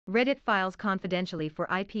Reddit files confidentially for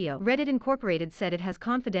IPO. Reddit Incorporated said it has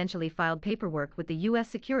confidentially filed paperwork with the U.S.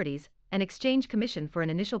 Securities and Exchange Commission for an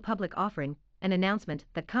initial public offering, an announcement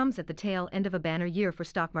that comes at the tail end of a banner year for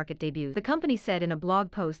stock market debuts. The company said in a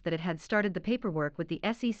blog post that it had started the paperwork with the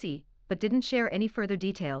SEC, but didn't share any further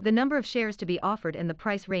detail. The number of shares to be offered and the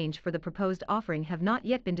price range for the proposed offering have not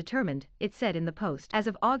yet been determined, it said in the post. As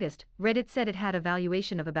of August, Reddit said it had a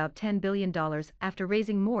valuation of about $10 billion after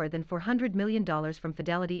raising more than $400 million from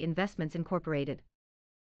Fidelity Investments Inc.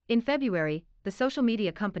 In February, the social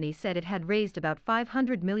media company said it had raised about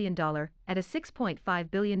 $500 million at a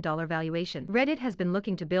 $6.5 billion valuation. Reddit has been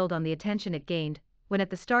looking to build on the attention it gained when at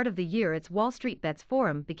the start of the year its WallStreetBets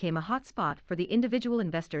forum became a hot spot for the individual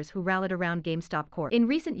investors who rallied around GameStop Corp. In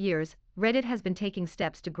recent years, Reddit has been taking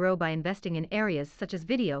steps to grow by investing in areas such as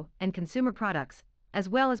video and consumer products, as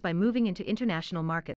well as by moving into international markets.